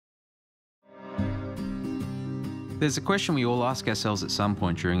There's a question we all ask ourselves at some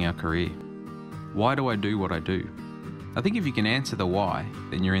point during our career. Why do I do what I do? I think if you can answer the why,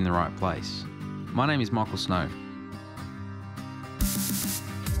 then you're in the right place. My name is Michael Snow.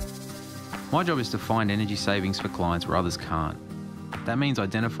 My job is to find energy savings for clients where others can't. That means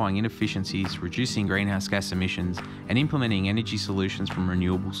identifying inefficiencies, reducing greenhouse gas emissions, and implementing energy solutions from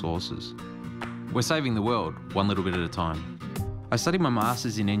renewable sources. We're saving the world, one little bit at a time. I studied my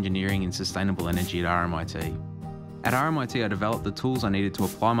Masters in Engineering in Sustainable Energy at RMIT. At RMIT, I developed the tools I needed to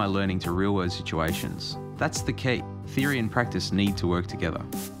apply my learning to real-world situations. That's the key. Theory and practice need to work together.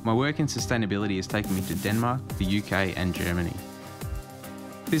 My work in sustainability has taken me to Denmark, the UK, and Germany.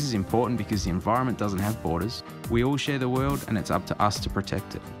 This is important because the environment doesn't have borders. We all share the world, and it's up to us to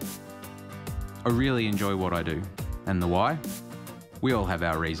protect it. I really enjoy what I do. And the why? We all have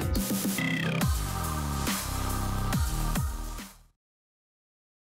our reasons.